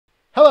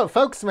Hello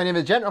folks, my name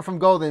is Jen from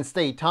Golden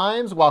State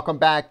Times. Welcome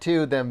back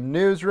to the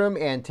newsroom,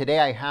 and today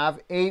I have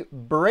a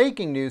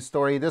breaking news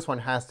story. This one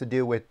has to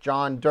do with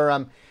John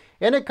Durham,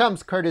 and it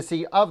comes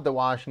courtesy of the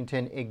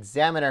Washington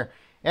Examiner.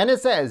 And it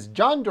says,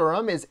 John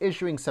Durham is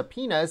issuing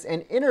subpoenas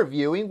and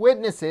interviewing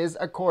witnesses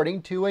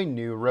according to a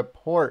new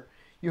report.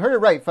 You heard it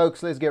right,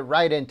 folks. Let's get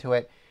right into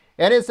it.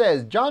 And it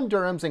says, John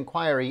Durham's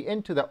inquiry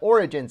into the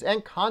origins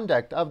and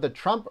conduct of the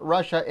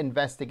Trump-Russia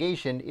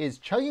investigation is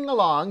chugging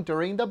along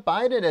during the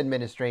Biden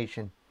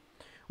administration,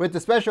 with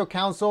the special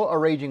counsel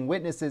arranging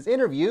witnesses'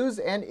 interviews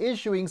and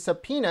issuing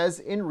subpoenas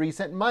in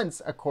recent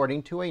months,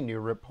 according to a new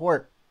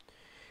report.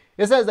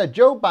 It says that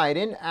Joe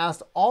Biden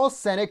asked all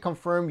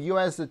Senate-confirmed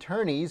U.S.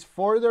 attorneys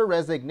for their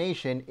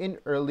resignation in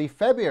early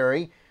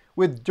February,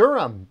 with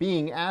Durham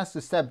being asked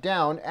to step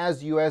down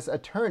as U.S.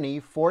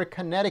 attorney for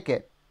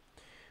Connecticut,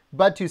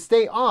 but to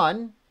stay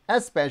on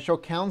as special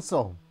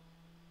counsel.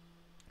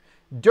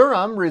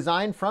 Durham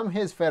resigned from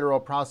his federal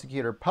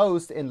prosecutor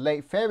post in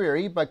late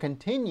February, but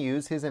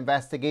continues his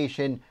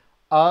investigation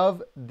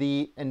of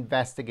the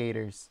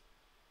investigators.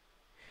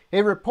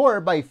 A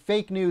report by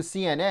fake news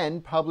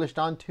CNN published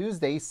on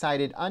Tuesday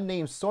cited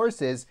unnamed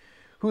sources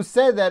who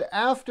said that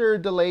after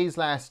delays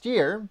last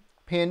year,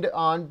 pinned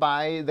on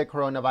by the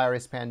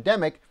coronavirus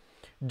pandemic,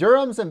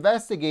 Durham's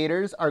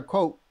investigators are,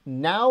 quote,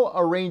 now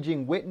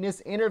arranging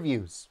witness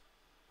interviews.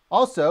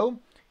 Also,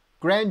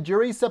 grand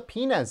jury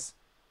subpoenas,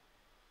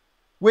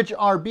 which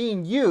are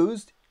being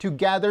used to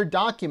gather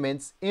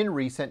documents in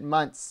recent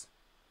months,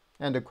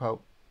 end of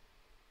quote.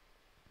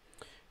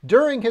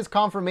 During his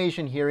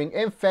confirmation hearing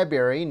in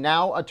February,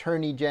 now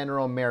Attorney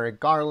General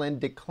Merrick Garland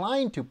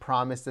declined to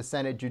promise the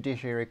Senate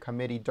Judiciary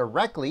Committee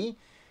directly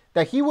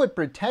that he would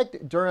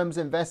protect Durham's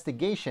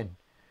investigation,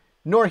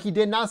 nor he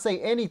did not say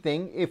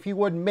anything if he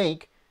would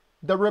make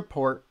the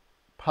report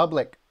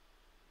public,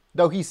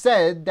 though he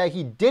said that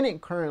he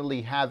didn't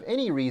currently have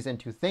any reason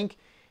to think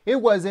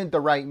it wasn't the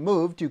right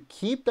move to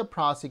keep the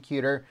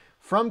prosecutor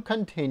from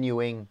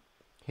continuing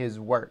his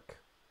work.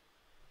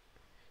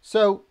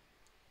 So,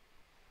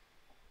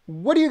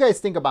 what do you guys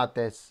think about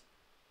this?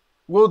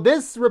 Will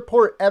this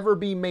report ever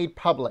be made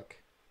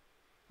public?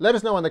 Let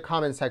us know in the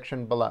comment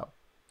section below.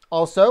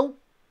 Also,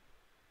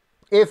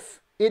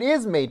 if it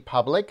is made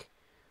public,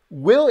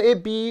 will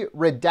it be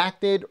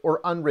redacted or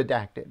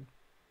unredacted?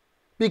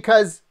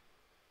 Because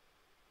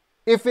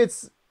if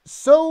it's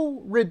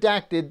so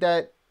redacted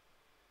that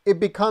it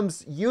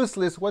becomes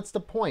useless, what's the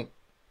point?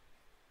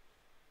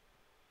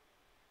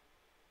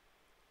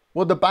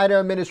 Will the Biden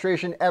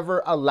administration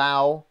ever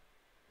allow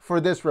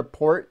for this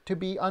report to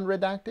be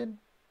unredacted?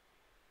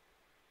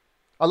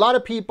 A lot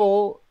of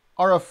people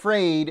are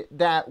afraid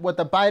that what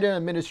the Biden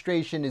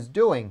administration is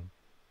doing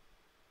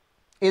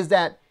is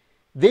that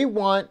they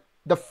want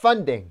the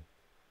funding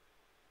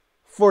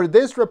for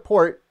this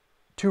report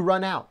to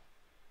run out.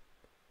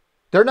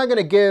 They're not going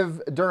to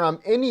give Durham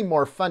any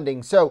more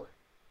funding. So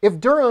if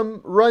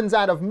Durham runs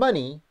out of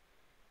money,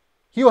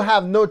 he'll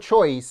have no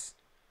choice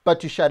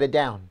but to shut it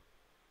down.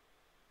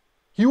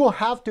 He will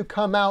have to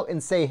come out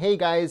and say, hey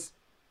guys,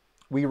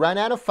 we ran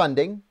out of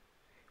funding.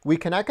 We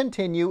cannot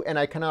continue and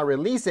I cannot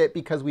release it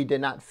because we did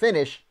not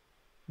finish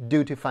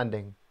due to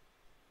funding.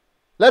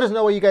 Let us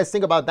know what you guys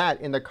think about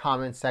that in the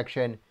comment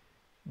section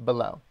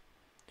below.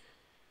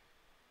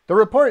 The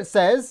report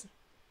says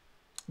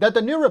that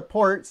the new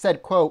report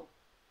said, quote,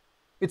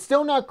 it's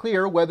still not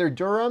clear whether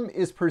Durham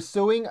is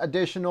pursuing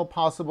additional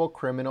possible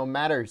criminal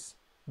matters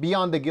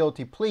beyond the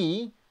guilty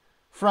plea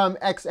from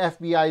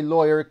ex-FBI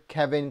lawyer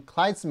Kevin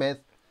Kleinsmith,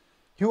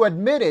 who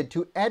admitted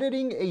to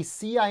editing a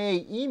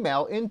CIA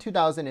email in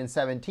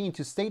 2017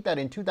 to state that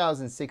in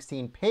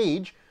 2016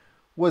 Page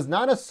was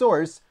not a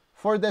source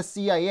for the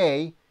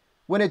CIA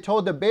when it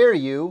told the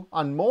Bureau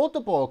on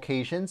multiple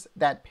occasions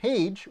that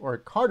Page, or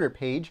Carter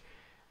Page,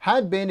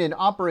 had been in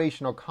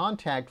operational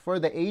contact for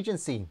the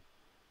agency.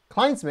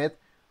 Kleinsmith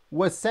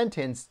was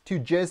sentenced to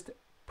just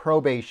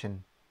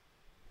probation.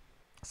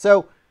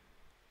 So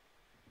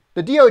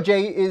the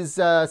DOJ is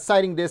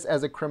citing this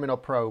as a criminal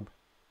probe.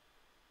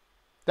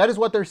 That is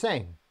what they're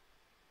saying.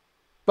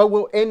 But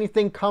will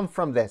anything come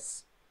from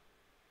this?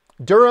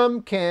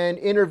 Durham can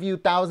interview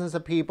thousands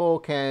of people,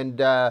 can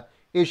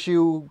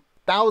issue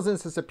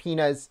thousands of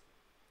subpoenas,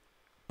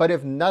 but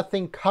if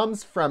nothing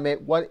comes from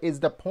it, what is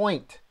the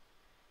point?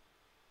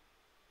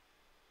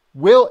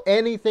 Will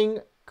anything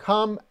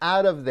come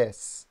out of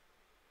this?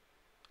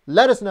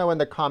 Let us know in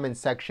the comment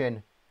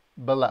section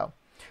below.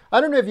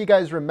 I don't know if you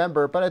guys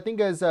remember, but I think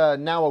it was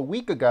now a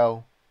week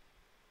ago,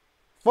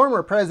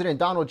 former President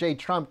Donald J.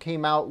 Trump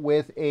came out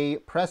with a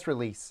press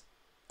release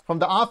from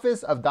the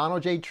office of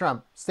Donald J.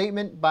 Trump,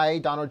 statement by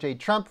Donald J.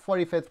 Trump,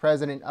 45th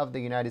President of the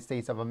United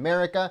States of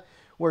America,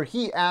 where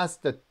he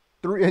asked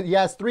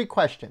three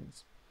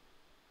questions.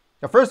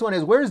 The first one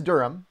is, where's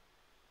Durham?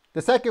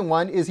 The second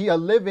one, is he a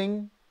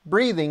living,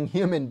 breathing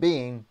human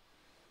being?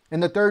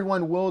 And the third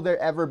one, will there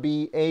ever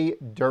be a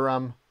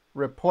Durham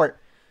report?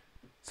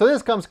 So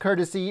this comes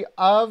courtesy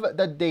of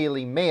the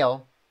Daily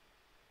Mail.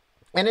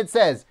 And it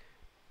says,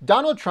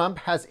 Donald Trump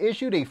has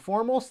issued a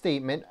formal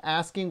statement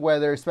asking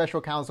whether Special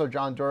Counsel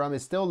John Durham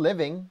is still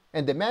living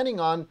and demanding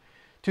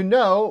to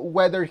know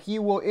whether he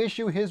will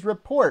issue his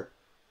report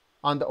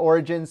on the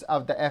origins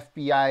of the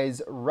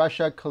FBI's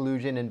Russia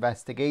collusion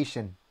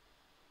investigation.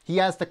 He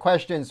asked the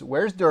questions,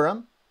 where's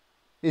Durham?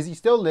 Is he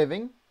still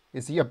living?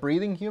 Is he a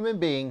breathing human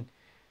being?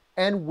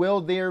 And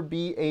will there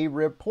be a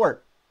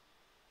report?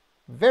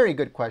 Very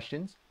good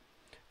questions.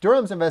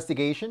 Durham's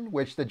investigation,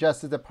 which the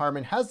Justice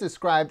Department has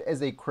described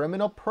as a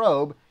criminal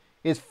probe,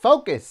 is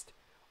focused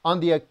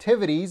on the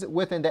activities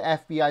within the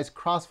FBI's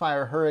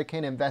Crossfire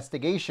Hurricane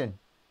investigation,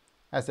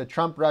 as the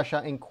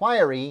Trump-Russia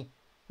inquiry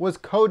was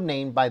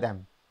codenamed by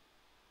them.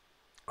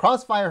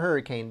 Crossfire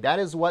Hurricane, that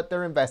is what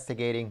they're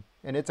investigating,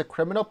 and it's a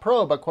criminal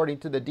probe according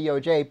to the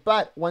DOJ.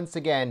 But once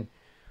again,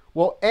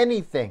 will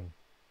anything,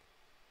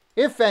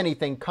 if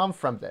anything, come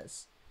from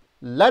this?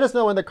 Let us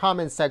know in the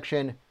comments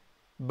section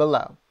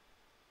below.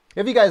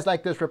 If you guys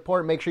like this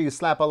report, make sure you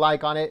slap a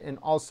like on it, and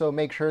also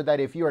make sure that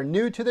if you are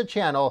new to the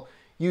channel,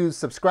 you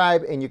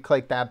subscribe and you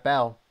click that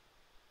bell.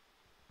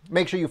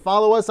 Make sure you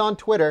follow us on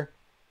Twitter,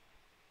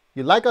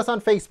 you like us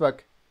on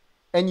Facebook,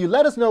 and you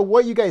let us know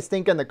what you guys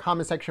think in the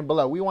comment section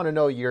below. We want to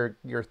know your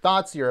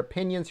thoughts, your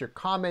opinions, your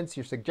comments,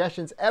 your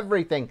suggestions,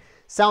 everything.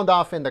 Sound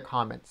off in the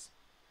comments.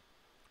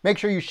 Make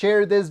sure you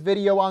share this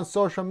video on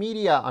social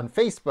media, on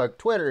Facebook,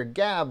 Twitter,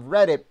 Gab,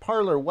 Reddit,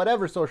 Parler,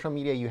 whatever social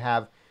media you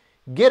have.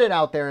 Get it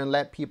out there and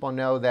let people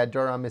know that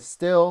Durham is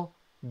still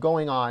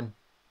going on.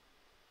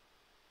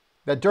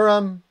 That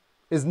Durham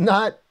is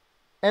not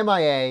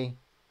MIA.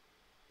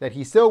 That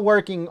he's still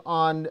working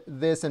on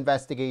this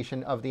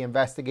investigation of the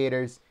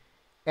investigators.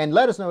 And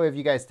let us know if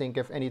you guys think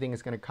if anything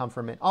is going to come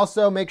from it.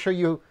 Also, make sure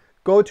you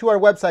go to our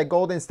website,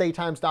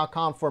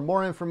 goldenstatetimes.com, for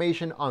more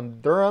information on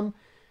Durham,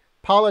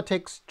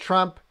 politics,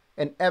 Trump,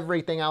 and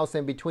everything else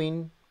in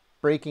between.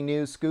 Breaking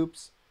news,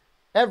 scoops.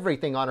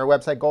 Everything on our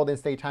website,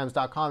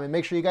 goldenstatetimes.com, and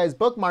make sure you guys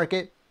bookmark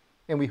it.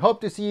 And we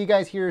hope to see you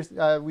guys here.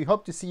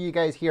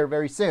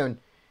 Very soon.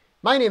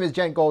 My name is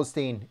Jen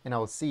Goldstein, and I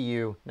will see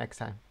you next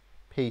time.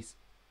 Peace.